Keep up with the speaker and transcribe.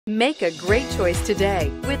Make a great choice today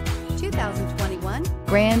with 2021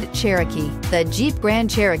 Grand Cherokee. The Jeep Grand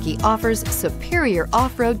Cherokee offers superior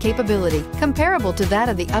off-road capability comparable to that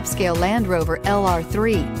of the upscale Land Rover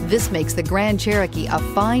LR3. This makes the Grand Cherokee a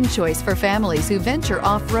fine choice for families who venture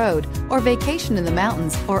off-road or vacation in the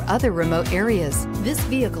mountains or other remote areas. This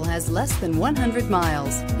vehicle has less than 100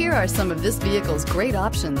 miles. Here are some of this vehicle's great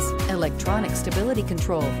options: electronic stability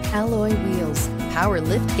control, alloy wheels, power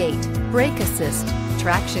lift gate, brake assist,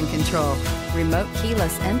 traction control, remote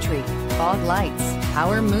keyless entry, fog lights,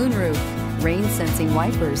 power moonroof, rain sensing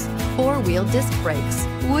wipers, four-wheel disc brakes.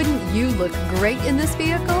 Wouldn't you look great in this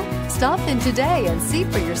vehicle? Stop in today and see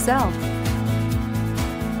for yourself.